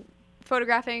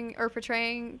photographing or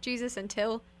portraying Jesus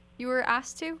until you were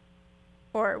asked to?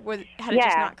 Or had it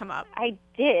just not come up? I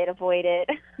did avoid it.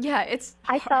 Yeah, it's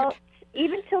hard. I felt,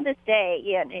 even till this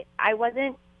day,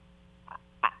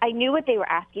 I knew what they were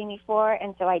asking me for,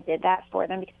 and so I did that for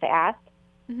them because they asked.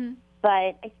 But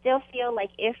I still feel like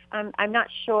if I'm not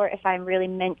sure if I'm really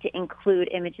meant to include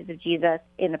images of Jesus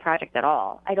in the project at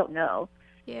all. I don't know.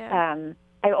 Yeah.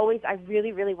 I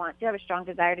really, really want to. I have a strong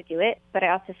desire to do it, but I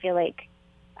also feel like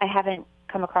I haven't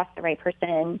come across the right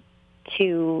person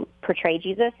to portray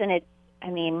Jesus, and it's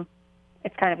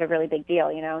kind of a really big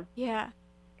deal, you know? Yeah.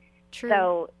 True.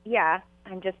 So, yeah,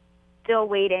 I'm just still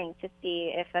waiting to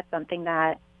see if that's something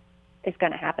that is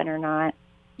going to happen or not.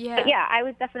 Yeah. But yeah, I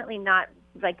was definitely not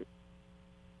like,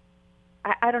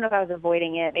 I don't know if I was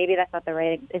avoiding it. Maybe that's not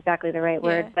exactly the right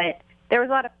word, but there was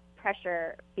a lot of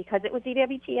pressure because it was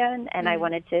EWTN, and I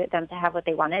wanted them to have what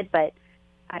they wanted, but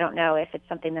I don't know if it's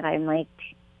something that I'm like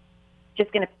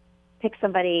just going to pick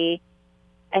somebody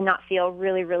and not feel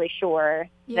really, really sure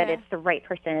that it's the right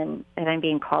person that I'm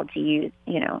being called to use,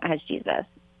 you know, as Jesus.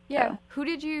 Yeah. So. Who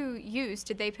did you use?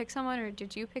 Did they pick someone, or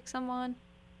did you pick someone?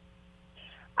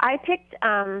 I picked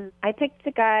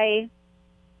a guy.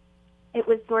 It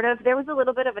was there was a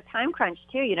little bit of a time crunch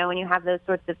too, you know, when you have those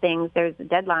sorts of things, there's a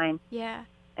deadline. Yeah.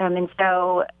 And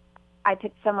so I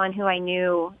picked someone who I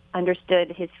knew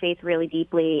understood his faith really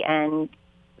deeply and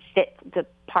fit the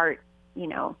part, you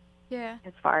know,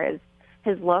 as far as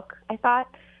his look, I thought.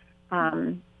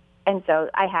 And so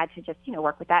I had to just, you know,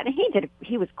 work with that. And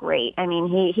he was great. I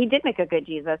mean, he did make a good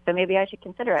Jesus, so maybe I should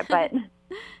consider it. But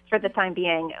for the time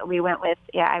being, I went with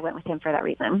him for that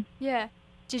reason. Yeah.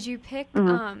 Did you pick,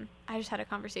 I just had a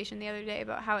conversation the other day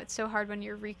about how it's so hard when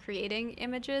you're recreating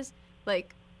images.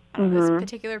 Like, I don't know, this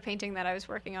particular painting that I was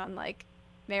working on, like,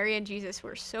 Mary and Jesus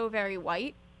were so very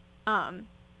white.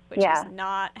 which is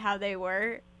not how they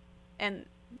were. And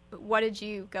what did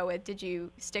you go with? Did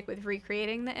you stick with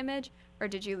recreating the image, or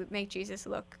did you make Jesus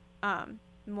look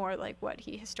more like what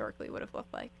he historically would have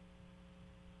looked like?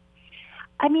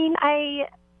 I mean, I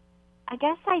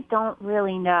guess I don't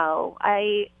really know.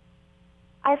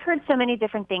 I've heard so many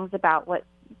different things about what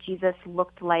Jesus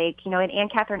looked like. You know, in Anne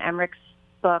Catherine Emmerich's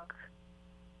book,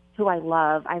 who I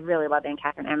love, I really love Anne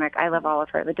Catherine Emmerich. I love all of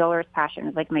her. The Dolorous Passion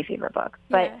is like my favorite book.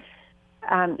 But,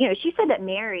 you know, she said that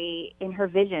Mary, in her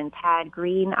visions, had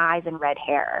green eyes and red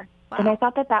hair. Wow. And I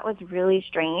thought that that was really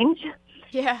strange.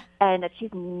 Yeah. And that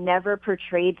she's never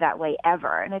portrayed that way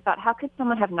ever. And I thought, how could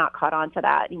someone have not caught on to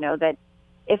that? You know, that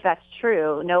if that's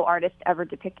true, no artist ever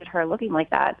depicted her looking like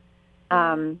that.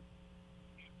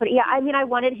 But yeah, I mean, I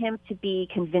wanted him to be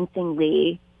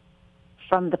convincingly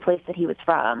from the place that he was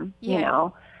from, you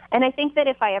know. And I think that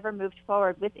if I ever moved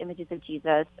forward with images of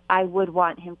Jesus, I would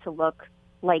want him to look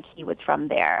like he was from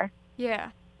there.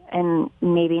 Yeah. And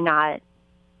maybe not,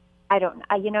 you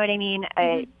know what I mean?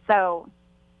 So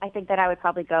I think that I would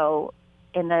probably go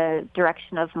in the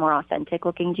direction of more authentic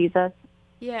looking Jesus.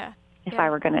 Yeah. If I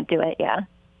were going to do it, yeah.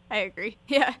 I agree.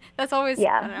 Yeah, that's always,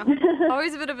 I don't know,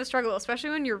 always a bit of a struggle, especially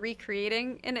when you're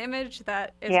recreating an image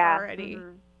that is already,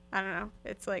 I don't know,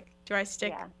 it's like, do I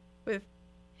stick with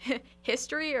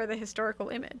history or the historical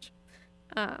image?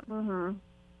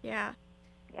 Yeah.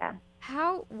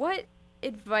 What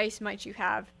advice might you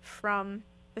have from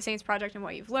the Saints Project and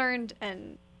what you've learned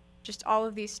and just all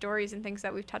of these stories and things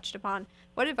that we've touched upon?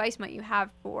 What advice might you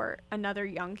have for another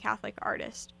young Catholic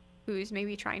artist who's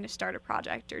maybe trying to start a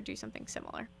project or do something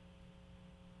similar?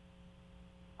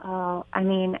 Oh, I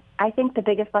mean, I think the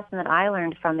biggest lesson that I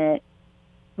learned from it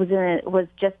was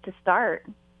just to start.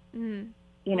 You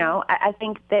know, I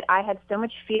think that I had so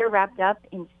much fear wrapped up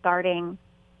in starting.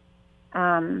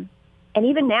 And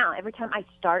even now, every time I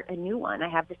start a new one, I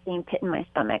have the same pit in my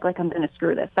stomach, like I'm going to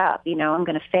screw this up. You know, I'm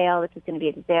going to fail. This is going to be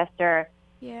a disaster.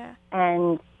 Yeah.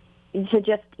 And you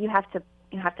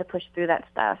have to push through that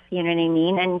stuff. You know what I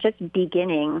mean? And just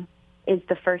beginning is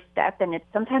the first step. And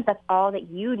sometimes that's all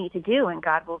that you need to do, and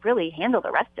God will really handle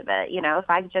the rest of it. You know, if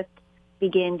I just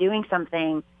begin doing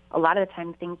something, a lot of the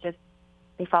time things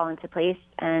they fall into place.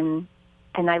 And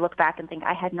I look back and think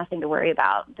I had nothing to worry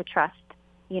about. The trust,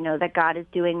 you know, that God is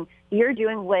doing, you're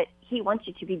doing what he wants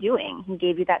you to be doing. He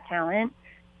gave you that talent.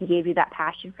 He gave you that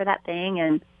passion for that thing.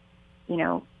 And, you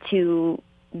know, to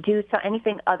do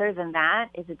anything other than that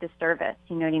is a disservice.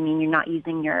 You know what I mean? You're not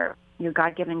using your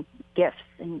God-given gifts,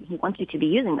 and he wants you to be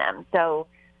using them. So,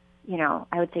 you know,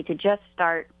 I would say to just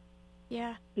start,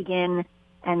 begin,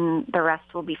 and the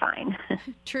rest will be fine.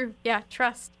 True. Yeah.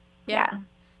 Trust. Yeah.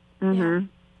 Yeah.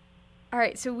 All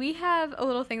right. So we have a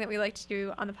little thing that we like to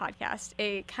do on the podcast,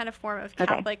 a kind of form of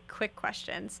Catholic quick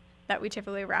questions that we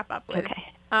typically wrap up with.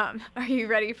 Okay. Are you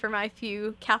ready for my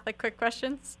few Catholic quick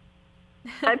questions?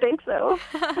 I think so.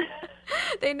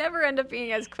 They never end up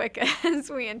being as quick as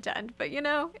we intend, but you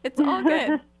know, it's all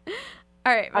good.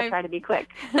 All right. I'll try to be quick.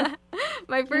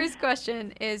 My first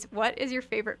question is, what is your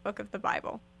favorite book of the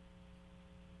Bible?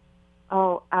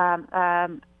 Oh,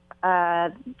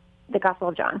 the Gospel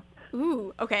of John.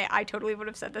 Ooh, okay. I totally would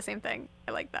have said the same thing.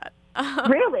 I like that.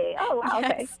 Really? Oh, wow.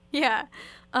 Yes. Okay. Yeah.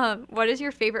 What is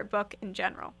your favorite book in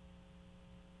general?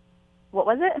 What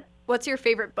was it? What's your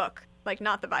favorite book? Like,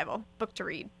 not the Bible, book to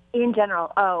read. In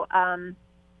general. Oh,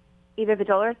 either The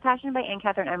Dolorous Passion by Anne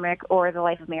Catherine Emmerich or The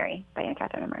Life of Mary by Anne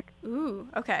Catherine Emmerich. Ooh,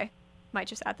 okay. Might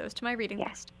just add those to my reading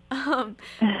list.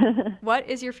 What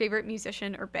is your favorite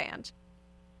musician or band?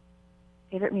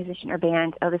 Favorite musician or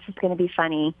band? Oh, this is going to be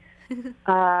funny.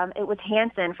 It was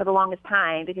Hanson for the longest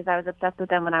time because I was obsessed with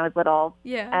them when I was little.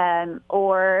 Yeah.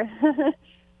 Or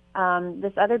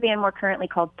this other band more currently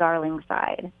called Darling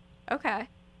Side. Okay.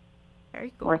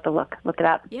 Very cool. Worth a look. Look it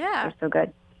up. Yeah. They're so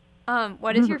good.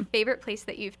 What is your favorite place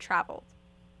that you've traveled?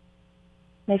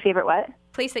 My favorite what?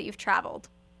 Place that you've traveled.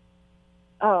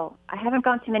 Oh, I haven't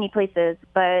gone to many places,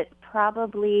 but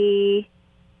probably...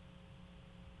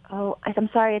 Oh, I'm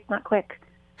sorry, it's not quick.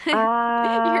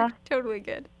 You're totally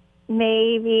good.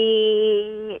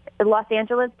 Maybe Los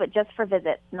Angeles, but just for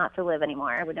visits, not to live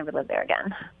anymore. I would never live there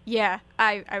again. Yeah,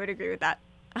 I would agree with that.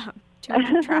 Too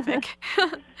much traffic.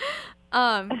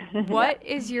 What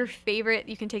is your favorite,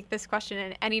 you can take this question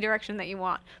in any direction that you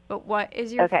want, but what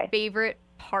is your favorite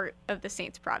part of the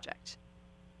Saints Project?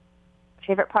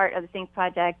 Favorite part of the Saints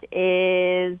Project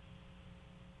is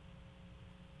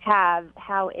how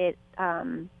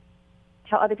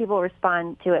other people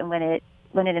respond to it and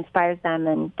when it inspires them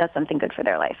and does something good for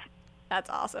their life. That's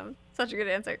awesome. Such a good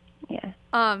answer. Yeah.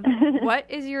 What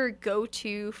is your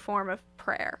go-to form of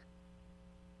prayer?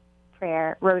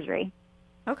 Rosary.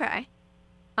 Okay.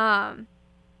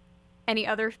 Any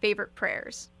other favorite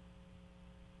prayers?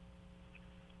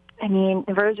 I mean,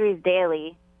 the rosary is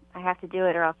daily. I have to do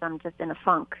it or else I'm just in a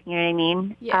funk. You know what I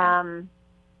mean? Yeah.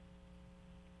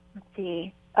 Let's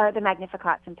see. The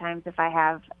Magnificat sometimes if I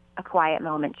have a quiet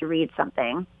moment to read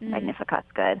something.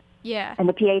 Magnificat's good. Yeah. And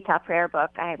the Pietà prayer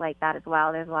book, I like that as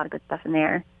well. There's a lot of good stuff in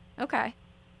there. Okay.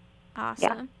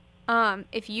 Awesome. Yeah.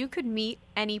 If you could meet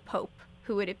any pope,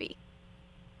 who would it be?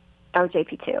 Oh,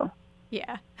 JP2.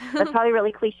 Yeah. That's probably a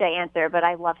really cliche answer, but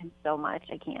I love him so much.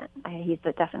 I can't. He's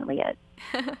definitely it.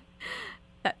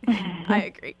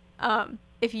 I agree.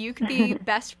 If you could be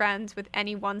best friends with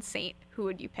any one saint, who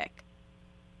would you pick?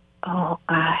 Oh,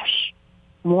 gosh.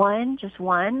 One? Just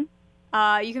one?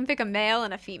 You can pick a male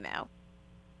and a female.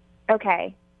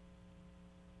 Okay.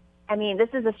 I mean, this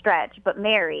is a stretch, but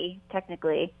Mary,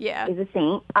 technically, is a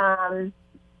saint.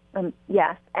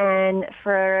 Yes. And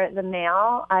for the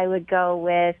male, I would go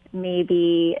with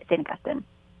maybe St. Augustine.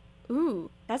 Ooh,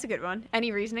 that's a good one.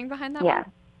 Any reasoning behind that one? Yeah.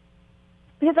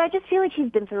 Because I just feel like he's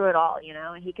been through it all,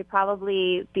 and he could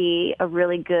probably be a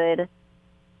really good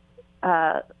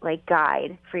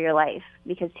guide for your life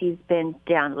because he's been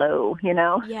down low,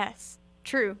 Yes.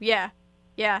 True. Yeah.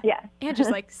 Yeah. And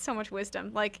just so much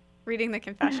wisdom, reading the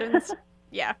Confessions.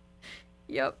 Yeah.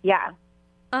 Yep. Yeah.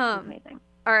 Amazing.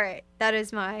 All right. That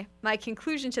is my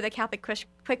conclusion to the Catholic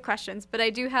quick questions, but I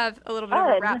do have a little bit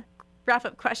of a wrap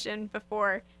up question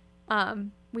before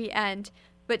we end.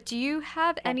 But do you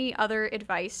have any other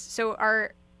advice? So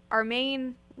our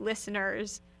main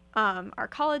listeners are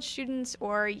college students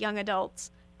or young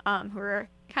adults who are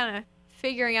kind of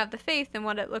figuring out the faith and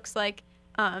what it looks like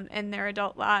in their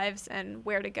adult lives and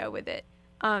where to go with it.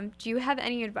 Do you have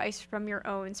any advice from your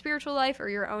own spiritual life or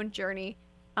your own journey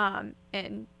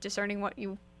in discerning what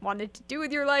you wanted to do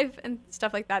with your life and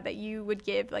stuff like that you would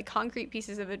give, concrete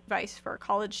pieces of advice for a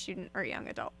college student or young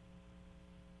adult?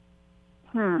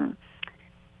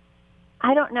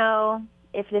 I don't know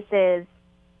if this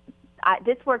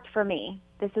worked for me.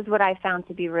 This is what I found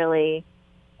to be really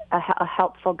a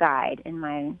helpful guide in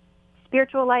my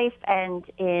spiritual life and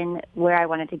in where I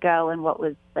wanted to go and what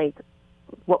was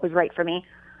right for me.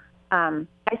 I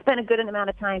spent a good amount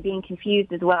of time being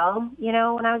confused as well, when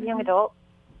I was a young adult.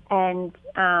 And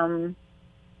I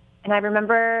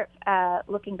remember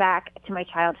looking back to my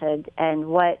childhood and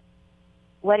what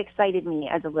excited me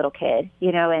as a little kid,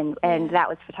 and that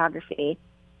was photography.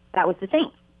 That was the thing.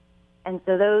 And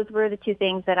so those were the two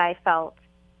things that I felt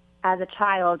as a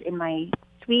child in my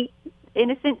sweet,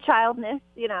 innocent childness,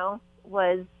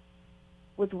 was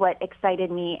what excited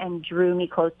me and drew me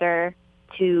closer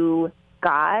to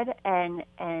God and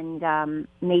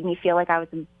made me feel like I was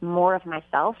more of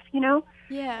myself,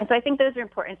 Yeah. And so I think those are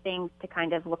important things to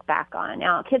kind of look back on.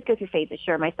 Now, kids go through phases.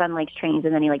 Sure, my son likes trains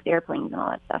and then he likes airplanes and all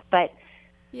that stuff. But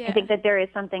I think that there is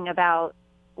something about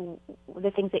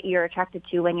the things that you're attracted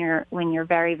to when you're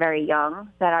very, very young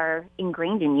that are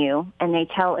ingrained in you and they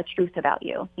tell a truth about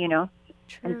you, True.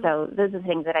 And so those are the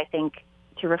things that I think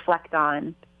to reflect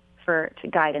on for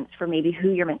guidance for maybe who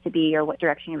you're meant to be or what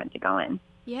direction you're meant to go in.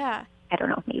 Yeah. I don't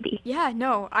know, maybe. Yeah,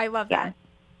 no, I love that.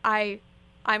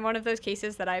 I'm one of those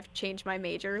cases that I've changed my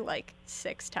major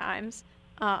 6 times.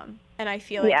 And I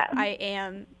feel like I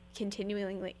am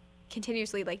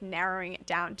continuously narrowing it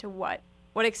down to what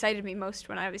excited me most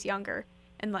when I was younger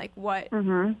and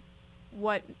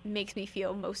what makes me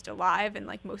feel most alive and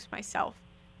most myself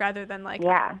rather than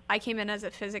I came in as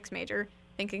a physics major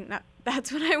thinking that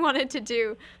that's what I wanted to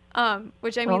do.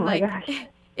 Which I mean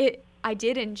I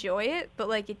did enjoy it, but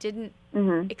it didn't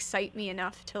excite me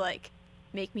enough to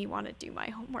make me want to do my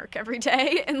homework every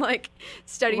day and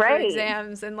study for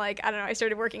exams and I don't know, I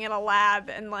started working in a lab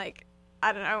and I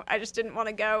don't know, I just didn't want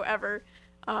to go ever.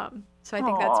 So I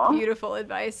think that's beautiful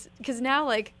advice because now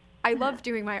I love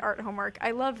doing my art homework.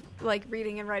 I love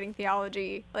reading and writing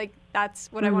theology.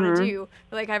 That's what I want to do.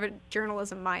 I have a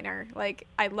journalism minor.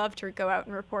 I love to go out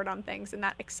and report on things and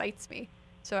that excites me.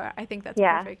 So I think that's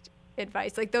perfect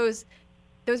advice.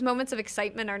 Those moments of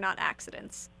excitement are not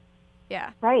accidents.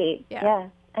 Yeah. Right. Yeah.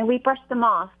 And we brush them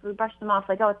off. Oh,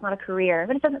 it's not a career.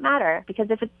 But it doesn't matter because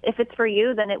if it's for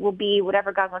you, then it will be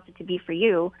whatever God wants it to be for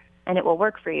you and it will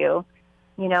work for you,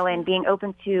 and being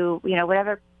open to,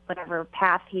 whatever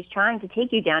path he's trying to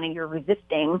take you down and you're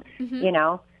resisting,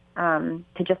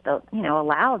 to just,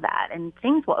 allow that and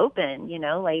things will open,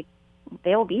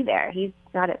 they'll be there. He's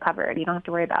got it covered. You don't have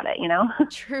to worry about it,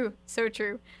 True. So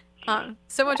true.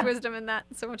 So much wisdom in that.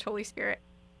 So much Holy Spirit.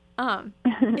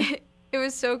 It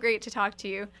was so great to talk to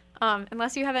you.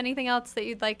 Unless you have anything else that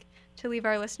you'd like to leave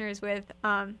our listeners with,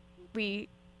 we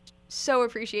so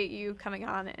appreciate you coming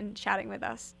on and chatting with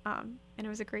us. And it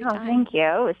was a great time. Thank you.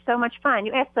 It was so much fun.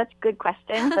 You asked such good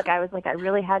questions. I was like, I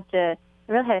really had to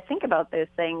think about those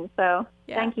things. So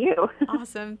Thank you.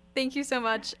 Awesome. Thank you so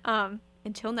much.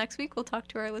 Until next week, we'll talk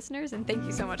to our listeners, and thank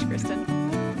you so much, Kristen.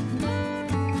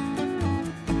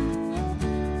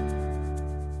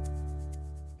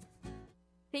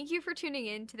 Thank you for tuning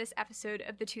in to this episode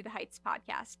of the To the Heights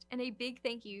podcast, and a big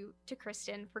thank you to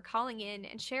Kristen for calling in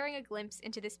and sharing a glimpse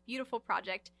into this beautiful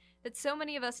project that so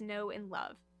many of us know and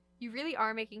love. You really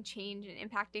are making change and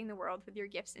impacting the world with your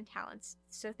gifts and talents,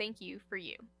 so thank you for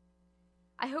you.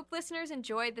 I hope listeners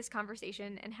enjoyed this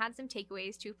conversation and had some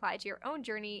takeaways to apply to your own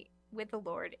journey with the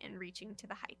Lord in reaching to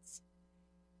the heights.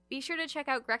 Be sure to check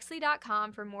out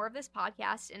Grexley.com for more of this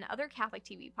podcast and other Catholic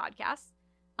TV podcasts.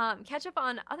 Catch up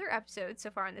on other episodes so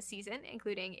far in the season,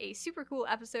 including a super cool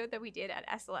episode that we did at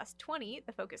SLS 20,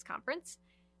 the Focus Conference,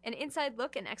 an inside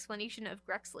look and explanation of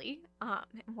Grexley, and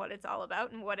what it's all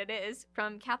about and what it is,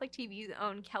 from Catholic TV's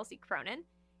own Kelsey Cronin,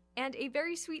 and a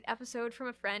very sweet episode from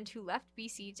a friend who left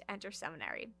BC to enter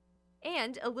seminary.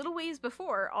 And a little ways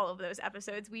before all of those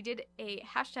episodes, we did a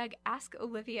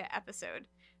 #AskOlivia episode,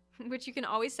 which you can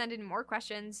always send in more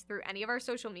questions through any of our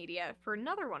social media for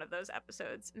another one of those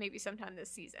episodes, maybe sometime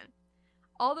this season.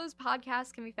 All those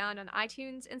podcasts can be found on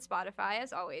iTunes and Spotify,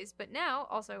 as always, but now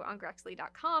also on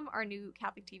Grexley.com, our new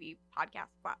Catholic TV podcast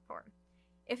platform.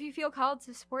 If you feel called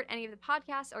to support any of the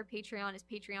podcasts, our Patreon is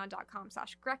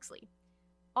patreon.com/Grexley.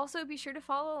 Also, be sure to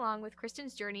follow along with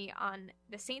Kristen's journey on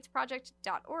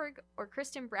thesaintsproject.org or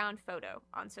Kristen Brown Photo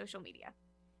on social media.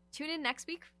 Tune in next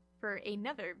week for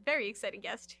another very exciting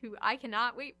guest who I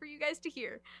cannot wait for you guys to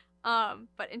hear.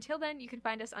 But until then, you can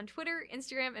find us on Twitter,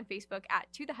 Instagram, and Facebook at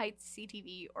To The Heights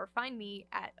CTV, or find me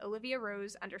at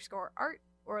OliviaRose_art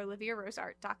or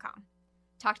OliviaRoseArt.com.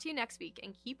 Talk to you next week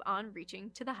and keep on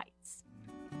reaching to the heights.